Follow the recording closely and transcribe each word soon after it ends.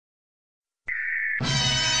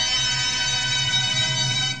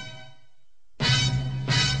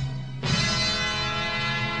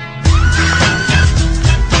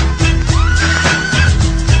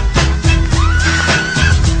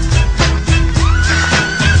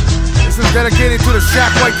dedicated to the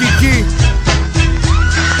Shack Waikiki.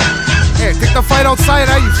 Hey, take the fight outside,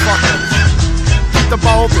 how you fuckers? Keep the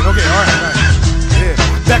bar open, okay, alright. Yeah.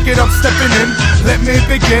 Back it up, stepping in, let me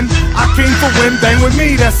begin. I came for win, bang with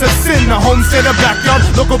me, that's a sin. The homestead, a backyard,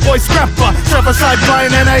 local boy scrapper. Trevor side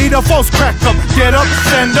blind and I eat a false crack up. Get up,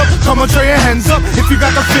 stand up, come on, throw your hands up. If you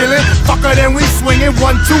got the feeling, fucker, then we swing it. 1,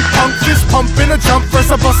 2, punk, fist pumping a jump.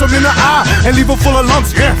 First I bust him in the eye and leave him full of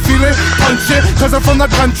lumps. Yeah, feel it, punch it, cause I'm from the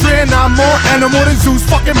country and I'm more animal than Zeus,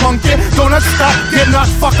 fucking monkey. Don't stop, get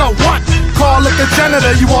knocked, fucker, what? Call up the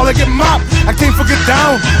janitor, you all get mopped. I can't forget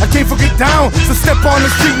down, I can't forget down. So step on the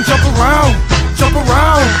street and jump around, jump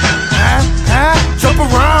around, jump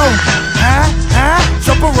around,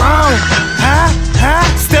 jump around,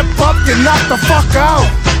 step up, get knocked the fuck out.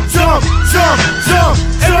 Jump, jump, jump,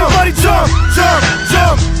 everybody jump, jump,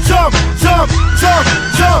 jump, jump, jump, jump,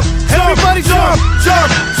 jump, everybody jump, jump,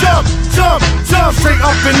 jump, jump, jump. Straight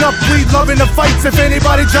up and up, we loving the fights. If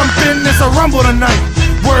anybody jump in, it's a rumble tonight.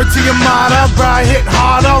 Word to your mother, bro, hit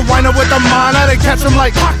harder. Wind up with the mana, they catch them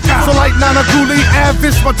like so like Nana Cooley,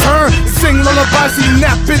 Avis, my turn. Sing lullabies so you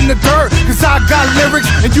nap in the dirt. Cause I got lyrics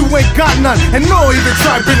and you ain't got none. And no even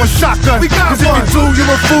try bring one shotgun. Cause if you do, you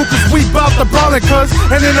a fool, cause we bout the brawling, cuz.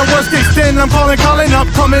 And in the worst case then I'm calling up.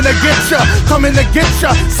 Coming to get ya, coming to get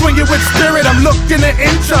ya. Swing it with spirit, I'm looking to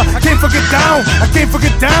inch ya. I can't forget down, I can't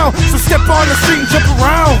forget down. So step on the street and jump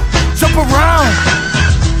around, jump around,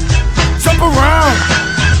 jump around,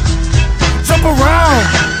 jump around.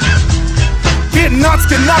 Get knocked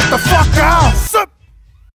the fuck out.